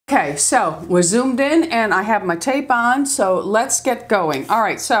Okay, so we're zoomed in and I have my tape on, so let's get going. All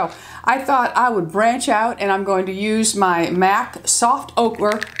right, so I thought I would branch out and I'm going to use my MAC Soft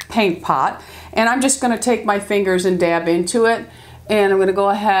Ochre paint pot, and I'm just going to take my fingers and dab into it, and I'm going to go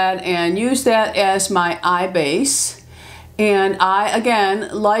ahead and use that as my eye base. And I, again,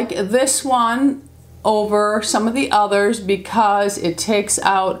 like this one over some of the others because it takes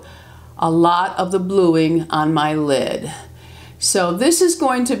out a lot of the bluing on my lid. So this is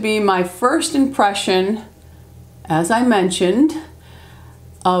going to be my first impression, as I mentioned,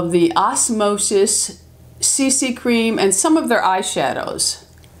 of the Osmosis CC Cream and some of their eyeshadows.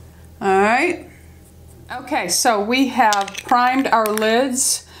 All right. Okay, so we have primed our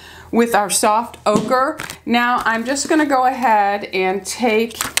lids with our soft ochre. Now I'm just going to go ahead and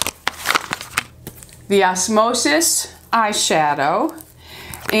take the Osmosis eyeshadow.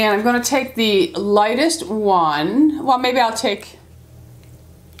 And I'm going to take the lightest one. Well, maybe I'll take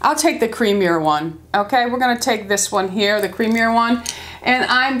the creamier one. Okay, we're going to take this one here, the creamier one. And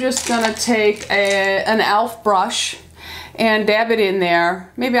I'm just going to take an e.l.f. brush and dab it in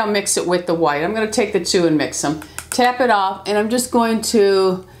there. Maybe I'll mix it with the white. I'm going to take the two and mix them. Tap it off, and I'm just going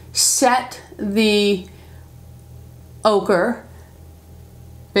to set the ochre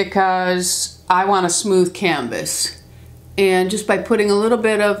because I want a smooth canvas. And just by putting a little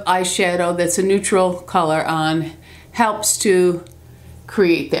bit of eyeshadow that's a neutral color on helps to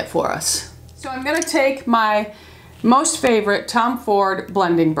create that for us. So I'm going to take my most favorite Tom Ford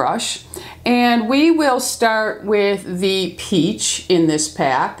blending brush, and we will start with the peach in this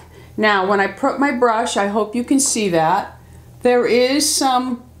pack. Now when I put my brush, I hope you can see that there is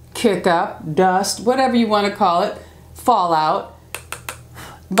some kick up, dust, whatever you want to call it, fallout.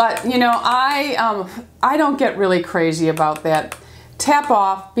 But you know, I don't get really crazy about that. Tap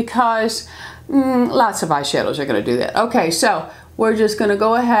off because lots of eyeshadows are going to do that. Okay, so we're just going to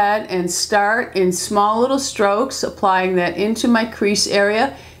go ahead and start in small little strokes, applying that into my crease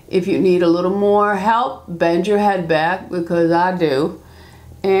area. If you need a little more help, bend your head back because I do.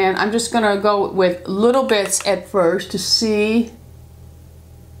 And I'm just going to go with little bits at first to see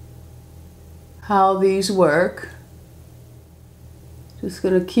how these work. Just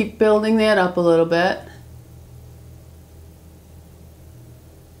going to keep building that up a little bit.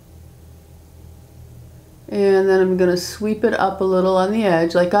 And then I'm going to sweep it up a little on the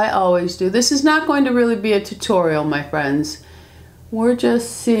edge like I always do. This is not going to really be a tutorial, my friends. We're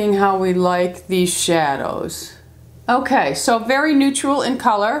just seeing how we like these shadows. Okay, so very neutral in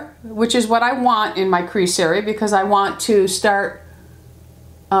color, which is what I want in my crease area because I want to start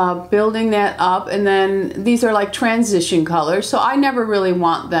building that up, and then these are like transition colors, so I never really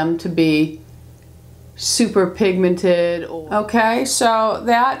want them to be super pigmented. Okay, so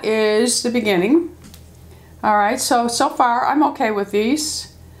that is the beginning. All right, so far I'm okay with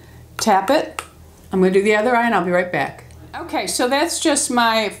these. Tap it. I'm going to do the other eye and I'll be right back. Okay, so that's just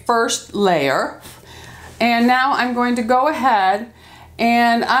my first layer, and now I'm going to go ahead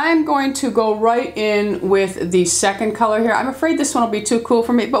and I'm going to go right in with the second color here. I'm afraid this one will be too cool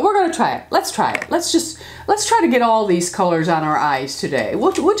for me, but we're going to try it. Let's try it. Let's try to get all these colors on our eyes today.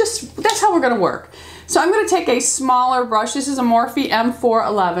 That's how we're going to work. So I'm going to take a smaller brush. This is a Morphe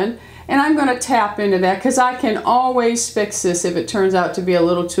M411, and I'm going to tap into that because I can always fix this if it turns out to be a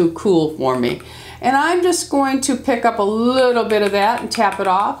little too cool for me. And I'm just going to pick up a little bit of that and tap it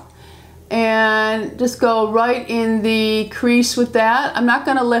off. And just go right in the crease with that. I'm not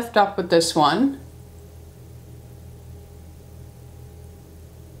going to lift up with this one.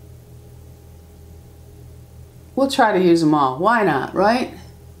 We'll try to use them all. Why not, right?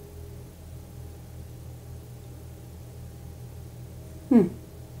 All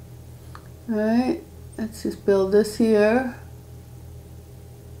right, let's just build this here.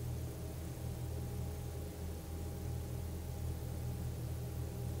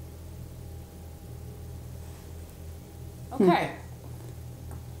 Okay.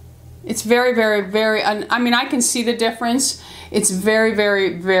 It's very, very, very, I mean, I can see the difference. It's very,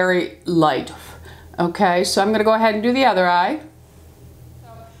 very, very light. Okay, so I'm going to go ahead and do the other eye.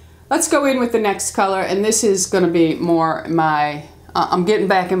 Let's go in with the next color, and this is going to be more my, I'm getting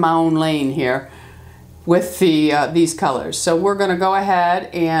back in my own lane here with the these colors. So we're going to go ahead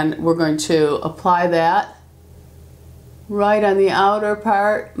and we're going to apply that right on the outer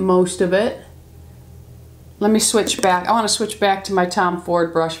part, most of it. Let me switch back. I want to switch back to my Tom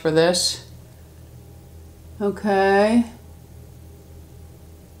Ford brush for this. Okay.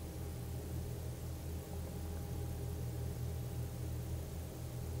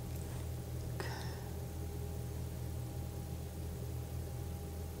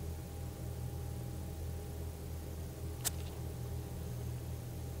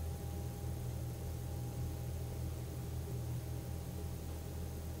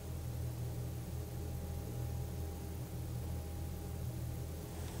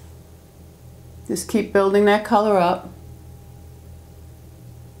 Just keep building that color up.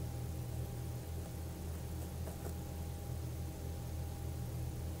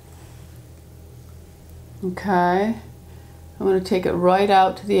 Okay, I'm going to take it right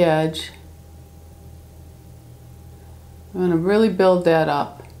out to the edge. I'm going to really build that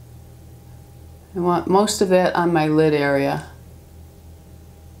up. I want most of that on my lid area.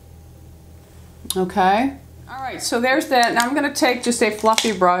 Okay, alright, so there's that. Now I'm going to take just a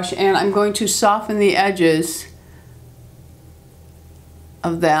fluffy brush and I'm going to soften the edges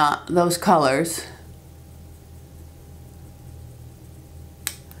of those colors.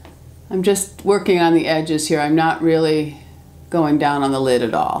 I'm just working on the edges here. I'm not really going down on the lid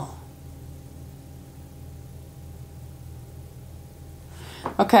at all.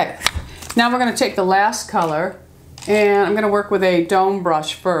 Okay, now we're going to take the last color and I'm going to work with a dome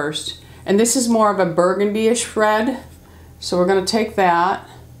brush first. And this is more of a burgundy-ish red. So we're going to take that,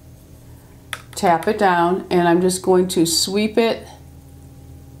 tap it down, and I'm just going to sweep it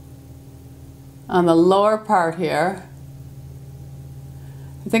on the lower part here.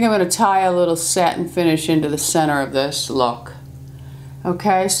 I think I'm going to tie a little satin finish into the center of this look.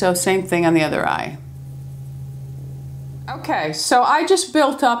 Okay, so same thing on the other eye. Okay, so I just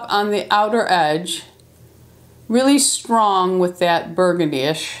built up on the outer edge, really strong with that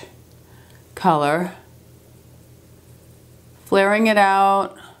burgundy-ish color. Flaring it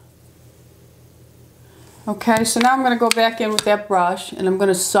out. Okay, so now I'm going to go back in with that brush and I'm going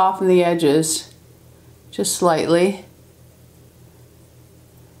to soften the edges just slightly.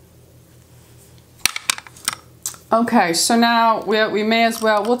 Okay, so now we may as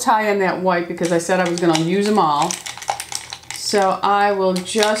well, we'll tie in that white because I said I was going to use them all. So I will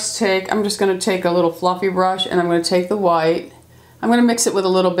just take, I'm just going to take a little fluffy brush and I'm going to take the white. I'm going to mix it with a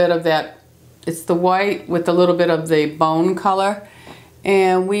little bit of that, it's the white with a little bit of the bone color.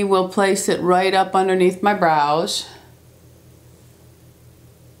 And we will place it right up underneath my brows.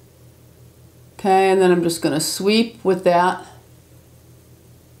 Okay, and then I'm just going to sweep with that.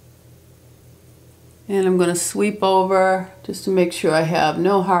 And I'm going to sweep over just to make sure I have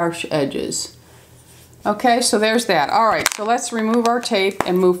no harsh edges. Okay, so there's that. Alright, so let's remove our tape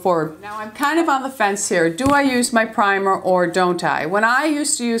and move forward. Now I'm kind of on the fence here. Do I use my primer or don't I? When I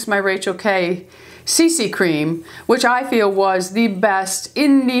used to use my Rachel K CC cream, which I feel was the best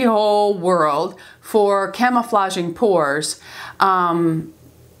in the whole world for camouflaging pores,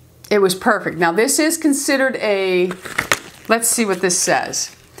 it was perfect. Now this is considered a, let's see what this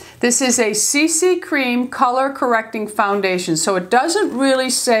says. This is a CC Cream Color Correcting Foundation, so it doesn't really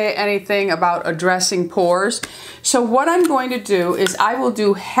say anything about addressing pores. So what I'm going to do is I will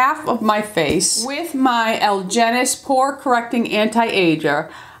do half of my face with my Algenis Pore Correcting Anti-Ager.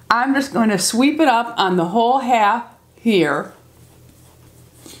 I'm just going to sweep it up on the whole half here,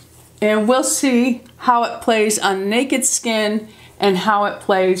 and we'll see how it plays on naked skin and how it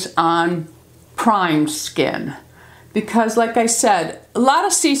plays on primed skin. Because like I said, a lot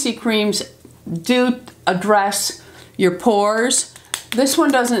of CC creams do address your pores. This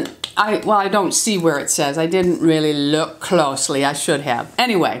one doesn't, I don't see where it says. I didn't really look closely. I should have.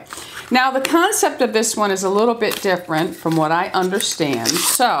 Anyway, now the concept of this one is a little bit different from what I understand.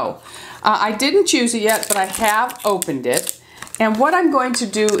 So, I didn't use it yet, but I have opened it. And what I'm going to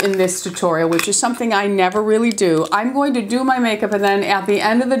do in this tutorial, which is something I never really do, I'm going to do my makeup and then at the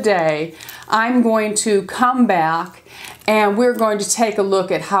end of the day, I'm going to come back and we're going to take a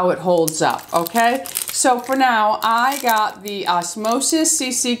look at how it holds up, okay? So for now, I got the Osmosis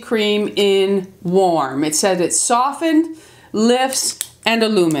CC Cream in Warm. It said it softened, lifts, and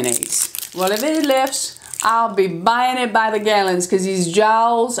illuminates. Well, if it lifts, I'll be buying it by the gallons because these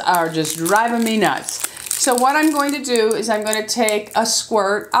jowls are just driving me nuts. So what I'm going to do is I'm going to take a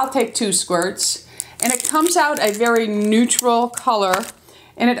squirt. I'll take 2 squirts. And it comes out a very neutral color.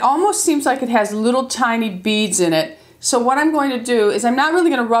 And it almost seems like it has little tiny beads in it. So what I'm going to do is I'm not really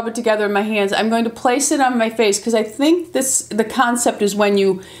going to rub it together in my hands. I'm going to place it on my face because I think the concept is when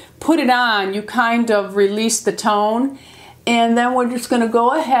you put it on, you kind of release the tone. And then we're just going to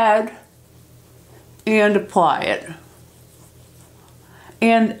go ahead and apply it.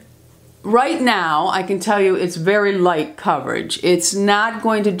 And right now, I can tell you it's very light coverage. It's not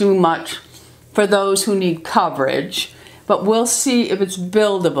going to do much for those who need coverage, but we'll see if it's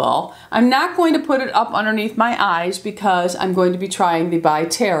buildable. I'm not going to put it up underneath my eyes because I'm going to be trying the By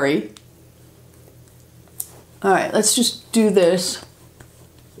Terry. All right, let's just do this.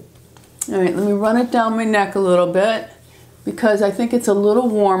 All right, let me run it down my neck a little bit because I think it's a little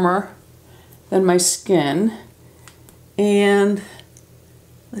warmer than my skin. And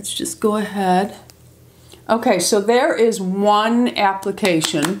let's just go ahead. Okay, so there is one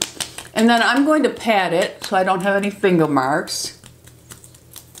application. And then I'm going to pat it so I don't have any finger marks.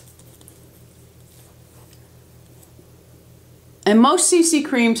 And most CC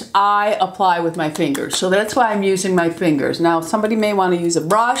creams I apply with my fingers, so that's why I'm using my fingers. Now somebody may want to use a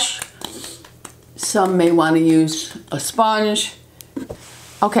brush, some may want to use a sponge.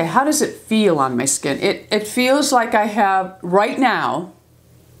 Okay, how does it feel on my skin? It feels like I have, right now,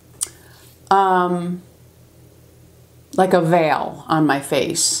 like a veil on my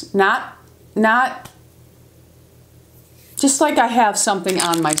face. Not just like I have something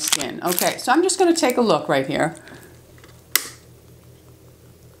on my skin. Okay, so I'm just going to take a look right here.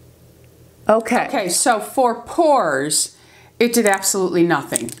 Okay, so for pores, it did absolutely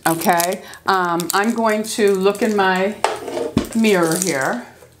nothing, okay? I'm going to look in my mirror here.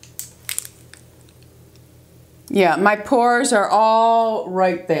 Yeah, my pores are all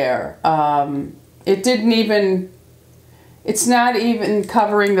right there. It didn't even, it's not even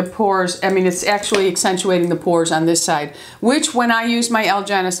covering the pores. I mean, it's actually accentuating the pores on this side, which when I use my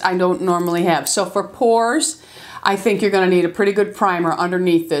L-Genis, I don't normally have. So for pores, I think you're going to need a pretty good primer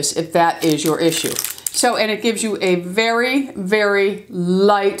underneath this if that is your issue. So, and it gives you a very, very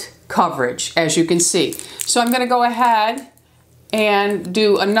light coverage, as you can see. So I'm going to go ahead and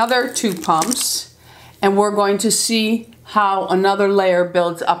do another 2 pumps, and we're going to see how another layer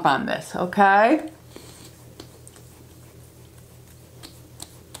builds up on this, okay?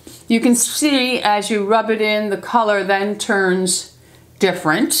 You can see as you rub it in, the color then turns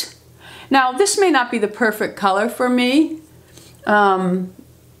different. Now, this may not be the perfect color for me.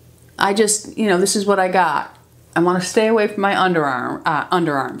 I just, you know, this is what I got. I want to stay away from my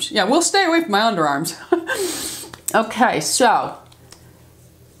underarms. Yeah, we'll stay away from my underarms. Okay, so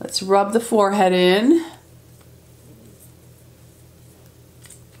let's rub the forehead in.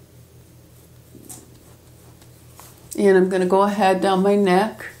 And I'm going to go ahead down my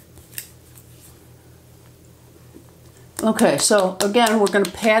neck. Okay, so again, we're going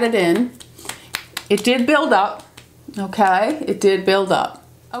to pat it in. It did build up, okay? It did build up.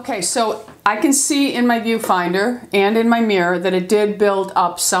 Okay, so I can see in my viewfinder and in my mirror that it did build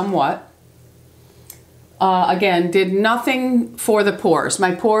up somewhat. Again, did nothing for the pores.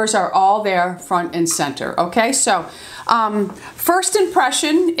 My pores are all there, front and center. Okay, so first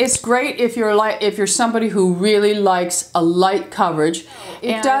impression, it's great if you're somebody who really likes a light coverage.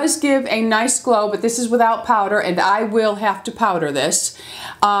 It does give a nice glow, but this is without powder, and I will have to powder this.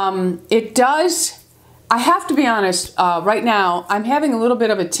 It does. I have to be honest. Right now, I'm having a little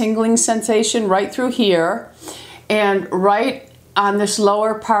bit of a tingling sensation right through here, and right on this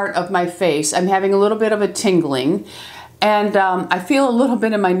lower part of my face. I'm having a little bit of a tingling, and I feel a little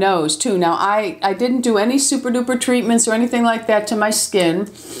bit in my nose too. Now I didn't do any super duper treatments or anything like that to my skin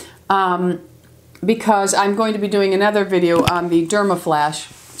because I'm going to be doing another video on the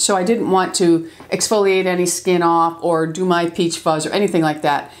Dermaflash, so I didn't want to exfoliate any skin off or do my peach fuzz or anything like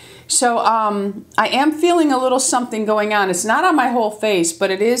that. So I am feeling a little something going on. It's not on my whole face, but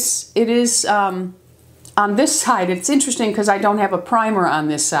it is on this side. It's interesting because I don't have a primer on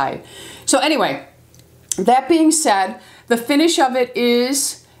this side. So anyway, that being said, the finish of it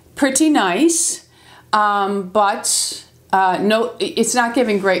is pretty nice, but no, it's not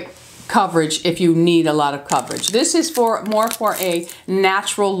giving great coverage if you need a lot of coverage. This is more for a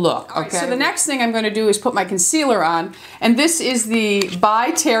natural look. Okay, so the next thing I'm going to do is put my concealer on, and this is the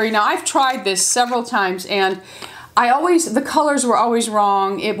by Terry. Now I've tried this several times, and the colors were always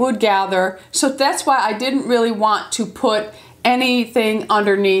wrong. It would gather. So that's why I didn't really want to put anything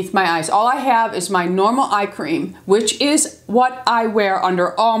underneath my eyes. All I have is my normal eye cream, which is what I wear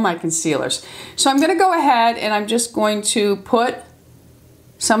under all my concealers. So I'm going to go ahead and I'm just going to put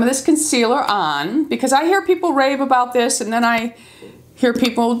some of this concealer on, because I hear people rave about this, and then I hear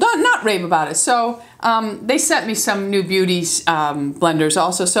people not rave about it. So they sent me some new beauties blenders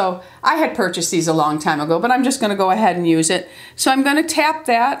also. So I had purchased these a long time ago, but I'm just going to go ahead and use it. So I'm going to tap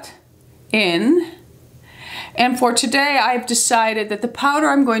that in. And for today, I've decided that the powder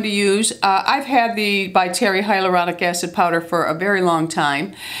I'm going to use, I've had the By Terry Hyaluronic Acid powder for a very long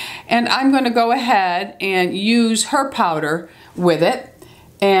time. And I'm going to go ahead and use her powder with it.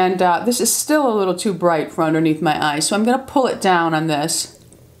 And this is still a little too bright for underneath my eyes, so I'm going to pull it down on this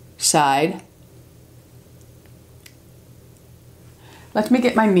side. Let me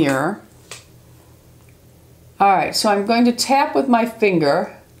get my mirror. Alright, so I'm going to tap with my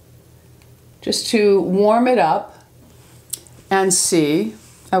finger just to warm it up and see.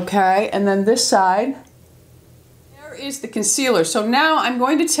 Okay, and then this side. There is the concealer. So now I'm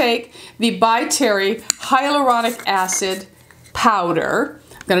going to take the By Terry Hyaluronic Acid powder.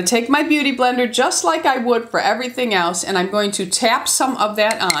 I'm going to take my beauty blender just like I would for everything else, and I'm going to tap some of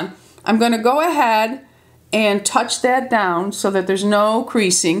that on. I'm going to go ahead and touch that down so that there's no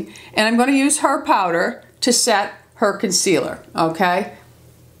creasing, and I'm going to use her powder to set her concealer, okay?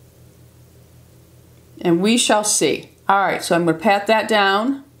 And we shall see. All right, so I'm going to pat that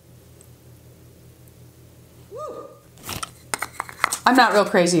down. I'm not real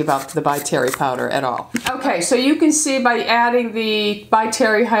crazy about the By Terry powder at all. Okay, so you can see by adding the By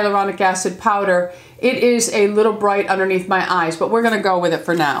Terry hyaluronic acid powder, it is a little bright underneath my eyes, but we're gonna go with it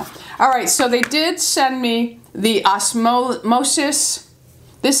for now. All right, so they did send me the Osmosis.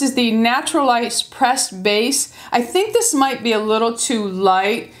 This is the Natural Light Pressed Base. I think this might be a little too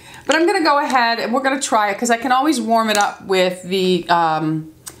light, but I'm gonna go ahead and we're gonna try it because I can always warm it up with the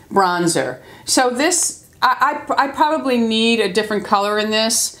bronzer. So this, I probably need a different color in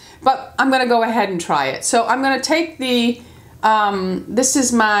this, but I'm going to go ahead and try it. So I'm going to take the, this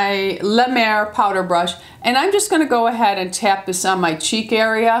is my La Mer powder brush, and I'm just going to go ahead and tap this on my cheek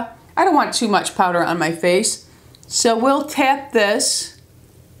area. I don't want too much powder on my face, so we'll tap this.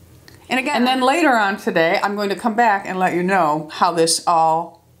 And again, and then later on today, I'm going to come back and let you know how this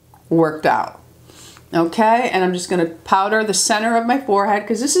all worked out. Okay, and I'm just going to powder the center of my forehead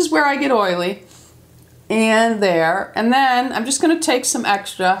because this is where I get oily. And there, and then I'm just going to take some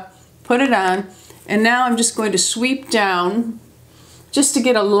extra, put it on, and now I'm just going to sweep down just to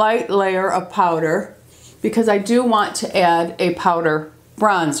get a light layer of powder because I do want to add a powder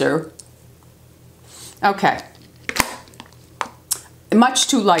bronzer. Okay, much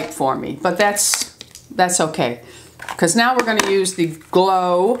too light for me, but that's okay because now we're going to use the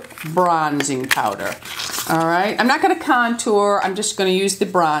Glow bronzing powder. All right, I'm not going to contour, I'm just going to use the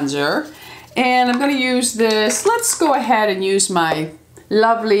bronzer. And I'm going to use this, let's go ahead and use my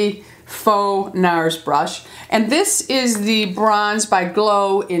lovely faux NARS brush. And this is the Bronze by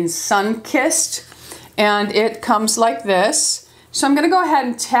Glow in Sun-Kissed. And it comes like this. So I'm going to go ahead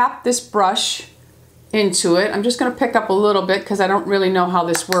and tap this brush into it. I'm just going to pick up a little bit because I don't really know how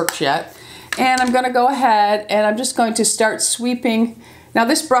this works yet. And I'm going to go ahead and I'm just going to start sweeping. Now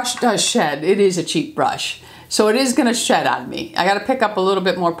this brush does shed, it is a cheap brush. So it is going to shed on me. I got to pick up a little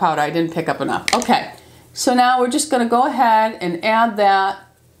bit more powder. I didn't pick up enough. Okay, so now we're just going to go ahead and add that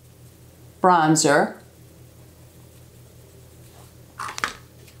bronzer.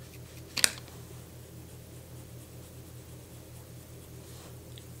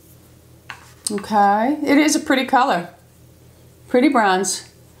 Okay, it is a pretty color. Pretty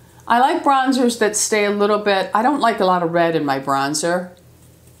bronze. I like bronzers that stay a little bit, I don't like a lot of red in my bronzer.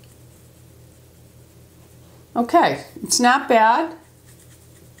 Okay, it's not bad.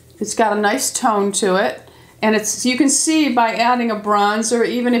 It's got a nice tone to it. And it's, you can see by adding a bronzer,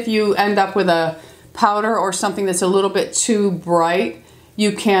 even if you end up with a powder or something that's a little bit too bright,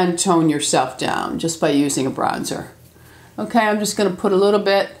 you can tone yourself down just by using a bronzer. Okay, I'm just going to put a little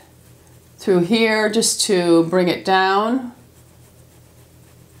bit through here just to bring it down.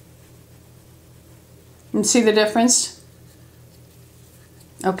 And see the difference?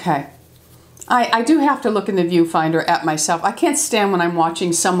 Okay. I do have to look in the viewfinder at myself. I can't stand when I'm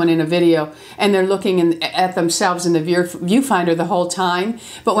watching someone in a video and they're looking at themselves in the viewfinder the whole time.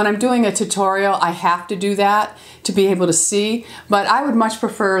 But when I'm doing a tutorial, I have to do that to be able to see. But I would much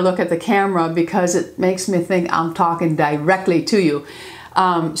prefer look at the camera because it makes me think I'm talking directly to you.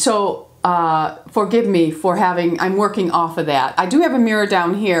 Forgive me for I'm working off of that. I do have a mirror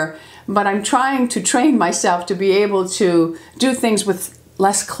down here, but I'm trying to train myself to be able to do things with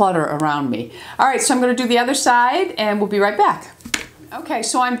less clutter around me. All right, so I'm going to do the other side and we'll be right back. Okay,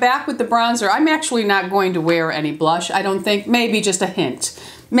 so I'm back with the bronzer. I'm actually not going to wear any blush, I don't think. Maybe just a hint.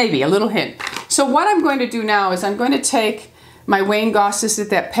 Maybe a little hint. So what I'm going to do now is I'm going to take my Wayne Goss, this is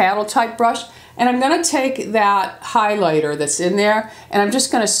that paddle type brush, and I'm going to take that highlighter that's in there and I'm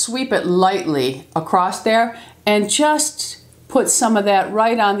just going to sweep it lightly across there and just put some of that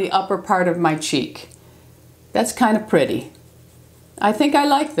right on the upper part of my cheek. That's kind of pretty. I think I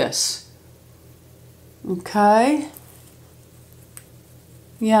like this. Okay.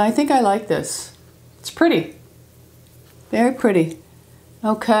 Yeah, I think I like this. It's pretty. Very pretty.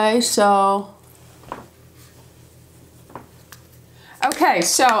 Okay, so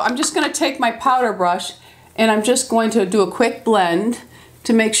I'm just going to take my powder brush and I'm just going to do a quick blend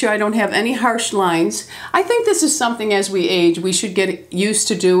to make sure I don't have any harsh lines. I think this is something as we age we should get used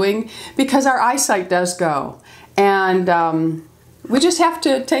to doing because our eyesight does go. And we just have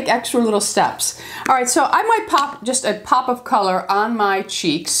to take extra little steps. All right, so I might pop just a pop of color on my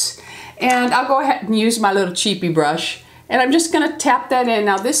cheeks and I'll go ahead and use my little cheapy brush and I'm just gonna tap that in.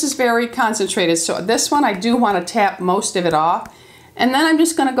 Now this is very concentrated, so this one I do want to tap most of it off. And then I'm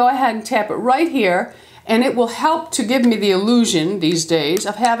just gonna go ahead and tap it right here. and it will help to give me the illusion these days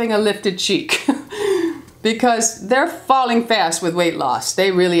of having a lifted cheek. Because they're falling fast with weight loss.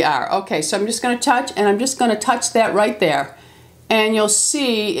 They really are. Okay, so I'm just going to touch, and I'm just going to touch that right there. And you'll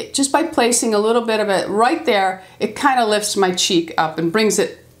see, just by placing a little bit of it right there, it kind of lifts my cheek up and brings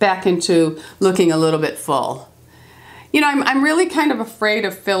it back into looking a little bit full. You know, I'm really kind of afraid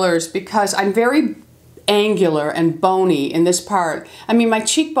of fillers because I'm very angular and bony in this part. I mean, my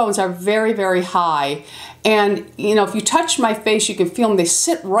cheekbones are very, very high. And, you know, if you touch my face, you can feel them. They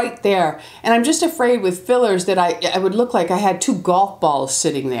sit right there. And I'm just afraid with fillers that I would look like I had 2 golf balls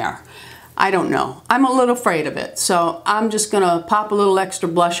sitting there. I don't know. I'm a little afraid of it. So I'm just going to pop a little extra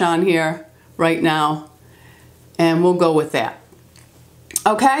blush on here right now. And we'll go with that.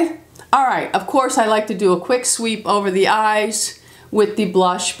 Okay? All right. Of course, I like to do a quick sweep over the eyes with the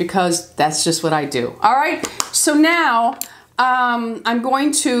blush because that's just what I do. All right? So now I'm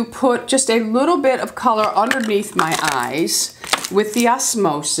going to put just a little bit of color underneath my eyes with the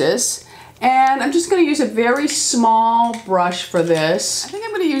Osmosis. And I'm just going to use a very small brush for this. I think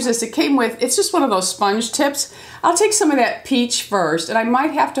I'm going to use this. It came with, it's just one of those sponge tips. I'll take some of that peach first, and I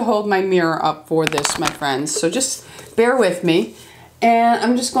might have to hold my mirror up for this, my friends. So just bear with me. And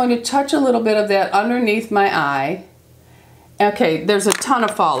I'm just going to touch a little bit of that underneath my eye. Okay, there's a ton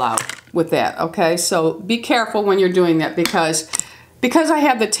of fallout with that, okay? So be careful when you're doing that because I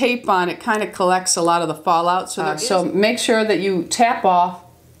have the tape on, it kind of collects a lot of the fallout. So make sure that you tap off.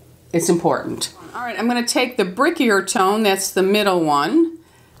 It's important. All right, I'm going to take the brickier tone, that's the middle one,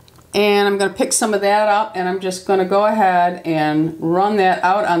 and I'm going to pick some of that up, and I'm just going to go ahead and run that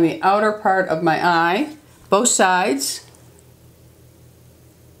out on the outer part of my eye, both sides.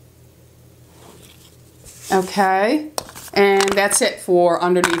 Okay, and that's it for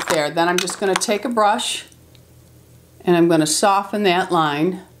underneath there. Then I'm just going to take a brush, and I'm going to soften that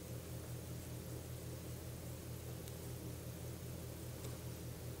line.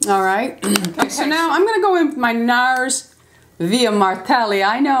 All right, okay, so now I'm going to go in with my NARS Via Martelli.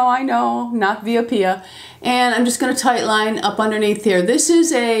 I know, not Via Pia. And I'm just going to tight line up underneath here. This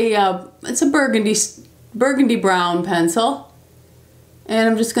is it's a burgundy brown pencil. And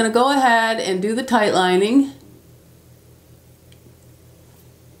I'm just going to go ahead and do the tight lining.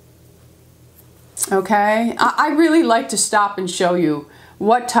 Okay, I really like to stop and show you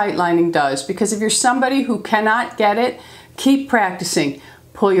what tight lining does, because if you're somebody who cannot get it, keep practicing.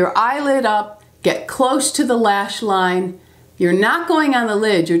 Pull your eyelid up, get close to the lash line. You're not going on the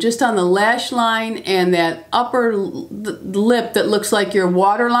lid, you're just on the lash line and that upper lip that looks like your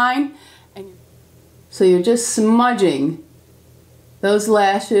waterline. So you're just smudging those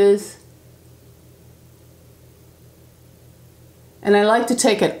lashes. And I like to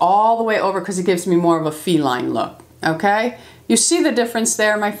take it all the way over because it gives me more of a feline look, okay? You see the difference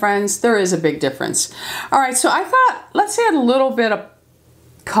there, my friends? There is a big difference. All right, so I thought, let's add a little bit of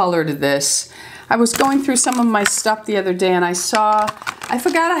color to this. I was going through some of my stuff the other day and I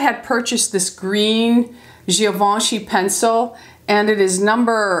forgot I had purchased this green Givenchy pencil, and it is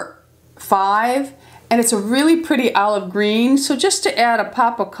number 5, and it's a really pretty olive green. So just to add a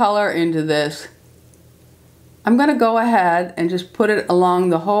pop of color into this, I'm going to go ahead and just put it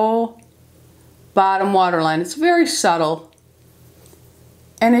along the whole bottom waterline. It's very subtle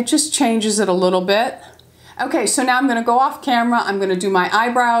and it just changes it a little bit. Okay, so now I'm going to go off camera. I'm going to do my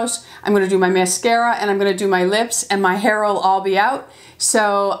eyebrows, I'm going to do my mascara, and I'm going to do my lips, and my hair will all be out.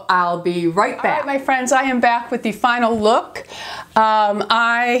 So I'll be right back. All right, my friends, I am back with the final look.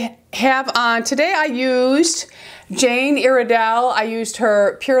 I have on, today I used Jane Iredale. I used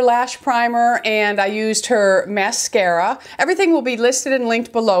her Pure Lash Primer and I used her mascara. Everything will be listed and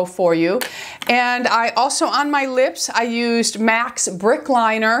linked below for you. And I also, on my lips, I used MAC's Brick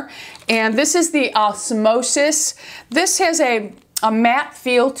Liner, and this is the Osmosis. This has a matte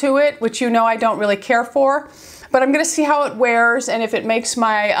feel to it, which you know I don't really care for, but I'm going to see how it wears and if it makes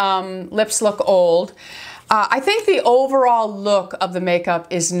my lips look old. I think the overall look of the makeup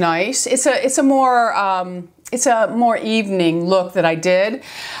is nice. It's a more evening look that I did.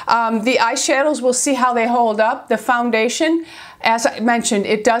 The eyeshadows, we'll see how they hold up. The foundation, as I mentioned,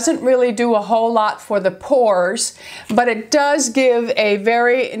 it doesn't really do a whole lot for the pores, but it does give a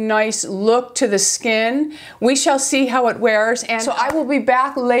very nice look to the skin. We shall see how it wears, and so I will be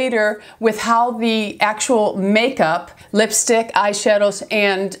back later with how the actual makeup, lipstick, eyeshadows,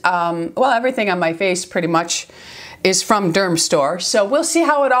 and well, everything on my face pretty much is from Dermstore. So we'll see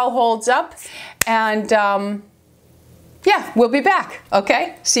how it all holds up, and yeah, we'll be back,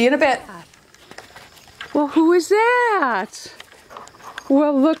 okay? See you in a bit. Well, who is that?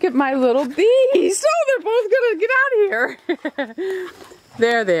 Well, look at my little bees. Oh, they're both gonna get out of here.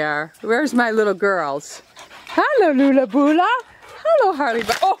 There they are. Where's my little girls? Hello, Lula Bula. Hello, Harley.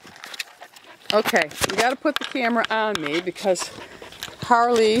 Oh! Okay, you gotta put the camera on me because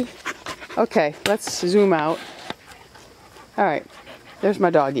Harley... Okay, let's zoom out. All right, there's my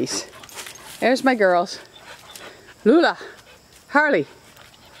doggies. There's my girls. Lula, Harley.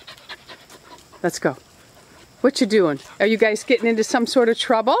 Let's go. What you doing? Are you guys getting into some sort of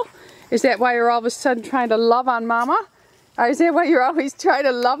trouble? Is that why you're all of a sudden trying to love on Mama? Or is that why you're always trying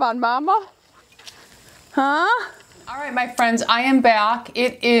to love on Mama? Huh? All right, my friends, I am back.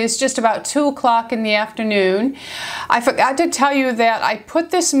 It is just about 2 o'clock in the afternoon. I forgot to tell you that I put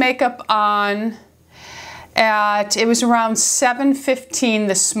this makeup on it was around 7:15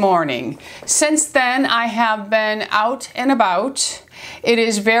 this morning. Since then, I have been out and about. It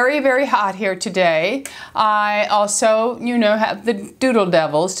is very, very hot here today. I also, you know, have the doodle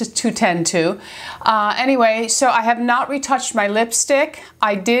devils to tend to. Anyway, so I have not retouched my lipstick.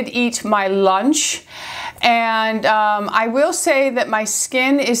 I did eat my lunch. And I will say that my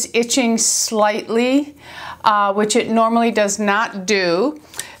skin is itching slightly, which it normally does not do.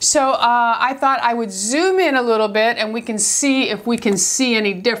 So I thought I would zoom in a little bit and we can see if we can see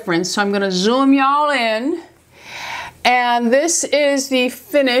any difference. So I'm going to zoom y'all in. And this is the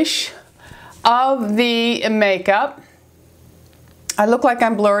finish of the makeup. I look like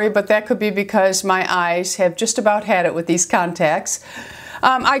I'm blurry, but that could be because my eyes have just about had it with these contacts.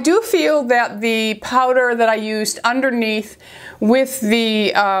 I do feel that the powder that I used underneath with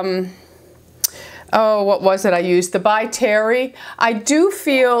the, oh, what was it I used? The By Terry. I do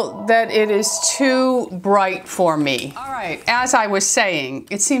feel that it is too bright for me. All right, as I was saying,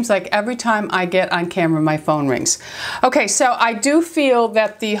 it seems like every time I get on camera, my phone rings. Okay, so I do feel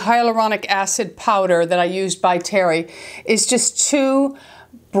that the hyaluronic acid powder that I used by Terry is just too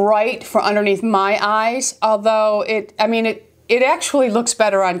bright for underneath my eyes, although it actually looks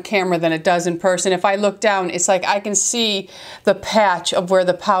better on camera than it does in person. If I look down, it's like I can see the patch of where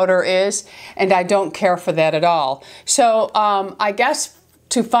the powder is, and I don't care for that at all. So I guess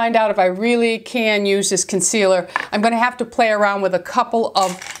to find out if I really can use this concealer, I'm going to have to play around with a couple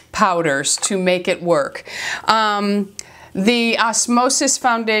of powders to make it work. The Osmosis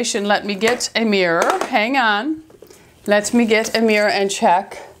foundation, let me get a mirror. Hang on. Let me get a mirror and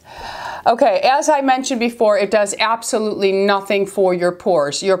check. Okay, as I mentioned before, it does absolutely nothing for your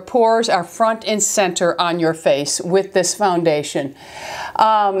pores. Your pores are front and center on your face with this foundation.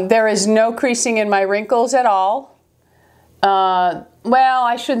 There is no creasing in my wrinkles at all. Well,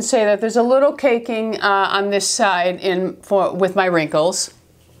 I shouldn't say that. There's a little caking on this side with my wrinkles.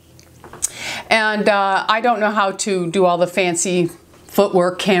 And I don't know how to do all the fancy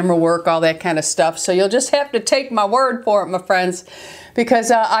footwork, camera work, all that kind of stuff. So you'll just have to take my word for it, my friends,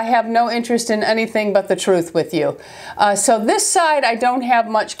 because I have no interest in anything but the truth with you. So this side, I don't have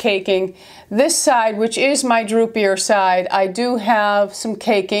much caking. This side, which is my droopier side, I do have some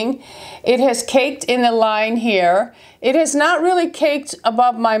caking. It has caked in the line here. It has not really caked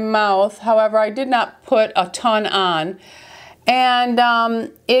above my mouth. However, I did not put a ton on. And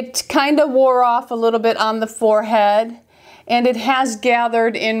it kind of wore off a little bit on the forehead. And it has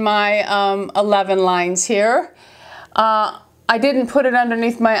gathered in my 11 lines here. I didn't put it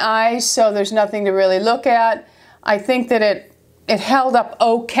underneath my eyes, so there's nothing to really look at. I think that it held up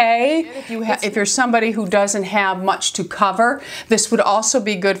okay. If you're somebody who doesn't have much to cover, this would also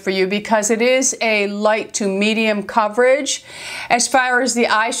be good for you because it is a light to medium coverage. As far as the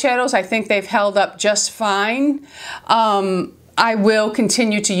eyeshadows, I think they've held up just fine. I will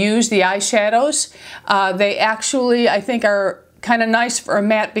continue to use the eyeshadows. They actually, I think, are kind of nice for a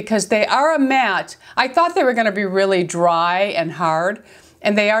matte because they are a matte. I thought they were going to be really dry and hard,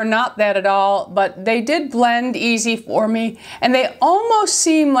 and they are not that at all, but they did blend easy for me, and they almost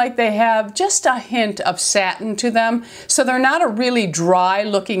seem like they have just a hint of satin to them, so they're not a really dry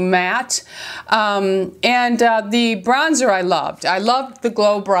looking matte. The bronzer I loved. I loved the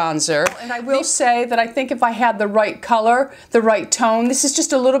Glow bronzer, and I will say that I think if I had the right color, the right tone, this is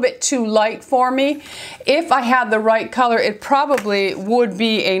just a little bit too light for me. If I had the right color, it probably would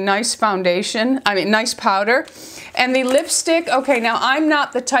be a nice foundation, nice powder. And the lipstick, okay, now I'm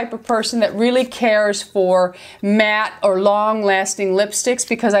not the type of person that really cares for matte or long-lasting lipsticks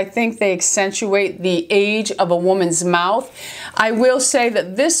because I think they accentuate the age of a woman's mouth. I will say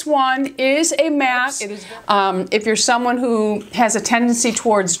that this one is a matte. If you're someone who has a tendency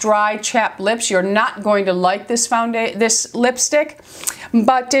towards dry, chapped lips, you're not going to like this lipstick,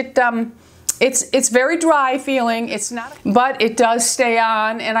 but it's very dry feeling. It's not, but it does stay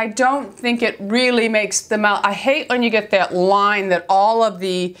on, and I don't think it really makes the mouth. I hate when you get that line that all of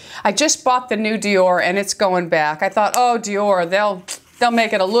the. I just bought the new Dior, and it's going back. I thought, oh, Dior, they'll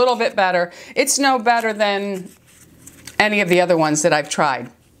make it a little bit better. It's no better than any of the other ones that I've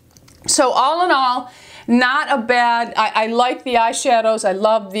tried. So all in all, not a bad, I like the eyeshadows. I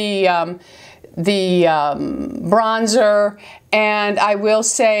love the bronzer, and I will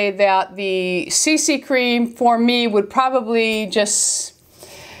say that the CC cream for me would probably just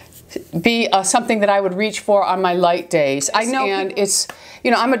be something that I would reach for on my light days. I know, and it's,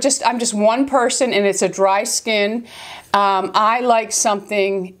 you know, I'm just one person, and it's a dry skin. I like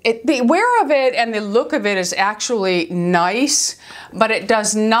something, the wear of it and the look of it is actually nice, but it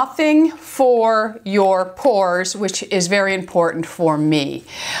does nothing for your pores, which is very important for me.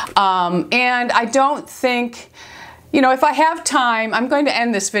 And I don't think, you know, if I have time, I'm going to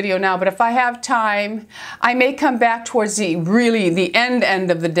end this video now, but if I have time, I may come back towards the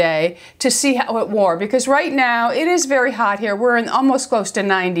end of the day to see how it wore, because right now it is very hot here. We're in almost close to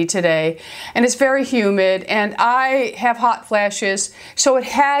 90 today, and it's very humid, and I have hot flashes, so it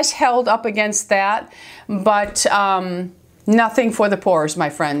has held up against that, but nothing for the pores, my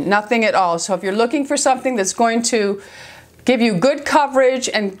friend, nothing at all. So if you're looking for something that's going to give you good coverage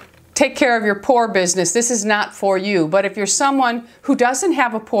and take care of your pore business, this is not for you. But if you're someone who doesn't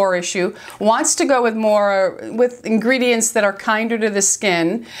have a pore issue, wants to go with ingredients that are kinder to the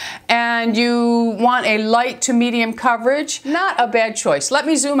skin, and you want a light to medium coverage, not a bad choice. Let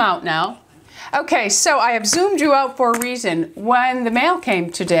me zoom out now. Okay, so I have zoomed you out for a reason. When the mail came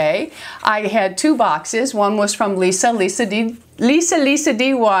today, I had 2 boxes. One was from Lisa D1.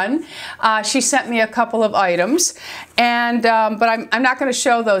 She sent me a couple of items, and but I'm not going to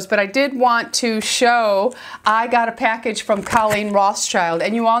show those, but I did want to show I got a package from Colleen Rothschild,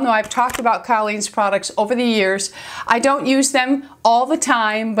 and you all know I've talked about Colleen's products over the years. I don't use them all the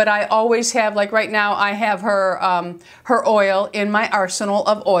time, but I always have, like right now I have her her oil in my arsenal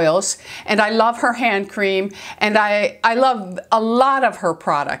of oils, and I love her hand cream, and I love a lot of her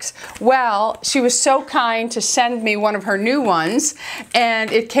products. Well, she was so kind to send me one of her new ones,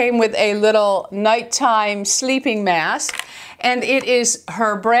 and it came with a little nighttime sleeping mask, and it is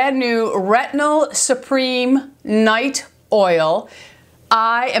her brand new Retinol Supreme Night Oil.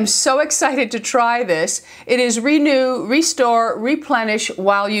 I am so excited to try this. It is Renew, Restore, Replenish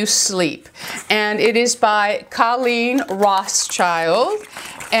While You Sleep, and it is by Colleen Rothschild,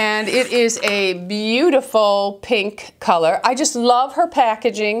 and it is a beautiful pink color. I just love her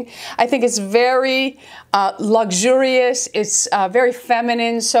packaging. I think it's very luxurious. It's very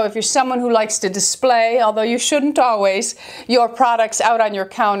feminine, so if you're someone who likes to display, although you shouldn't always, your products out on your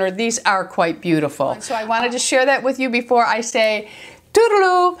counter, these are quite beautiful. So I wanted to share that with you before I say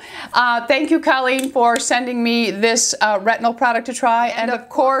toodaloo. Thank you, Colleen, for sending me this retinol product to try. And of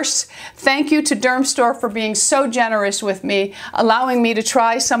course, thank you to Dermstore for being so generous with me, allowing me to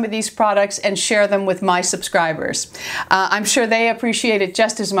try some of these products and share them with my subscribers. I'm sure they appreciate it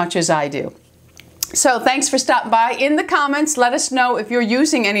just as much as I do. So thanks for stopping by. In the comments, let us know if you're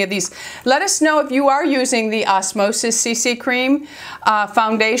using any of these. Let us know if you are using the Osmosis CC Cream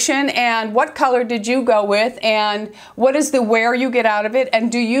foundation, and what color did you go with, and what is the wear you get out of it,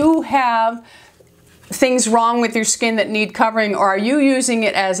 and do you have things wrong with your skin that need covering, or are you using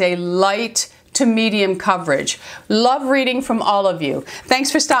it as a light to medium coverage? Love reading from all of you.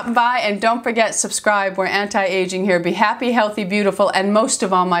 Thanks for stopping by, and don't forget, subscribe. We're anti-aging here. Be happy, healthy, beautiful, and most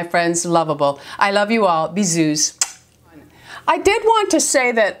of all, my friends, lovable. I love you all. Bisous. I did want to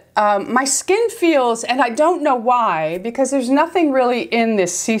say that my skin feels, and I don't know why, because there's nothing really in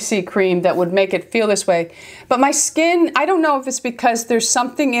this CC cream that would make it feel this way, but my skin, I don't know if it's because there's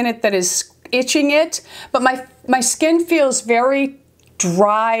something in it that is itching it, but my skin feels very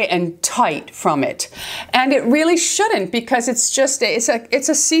dry and tight from it, and it really shouldn't, because it's just it's a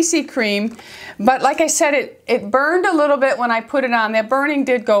CC cream. But like I said, it burned a little bit when I put it on. That burning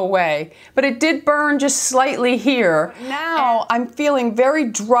did go away, but it did burn just slightly here. Now I'm feeling very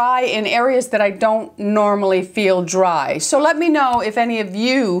dry in areas that I don't normally feel dry. So let me know if any of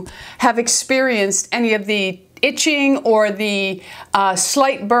you have experienced any of the itching or the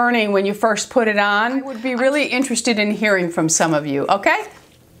slight burning when you first put it on. I would be really interested in hearing from some of you, okay?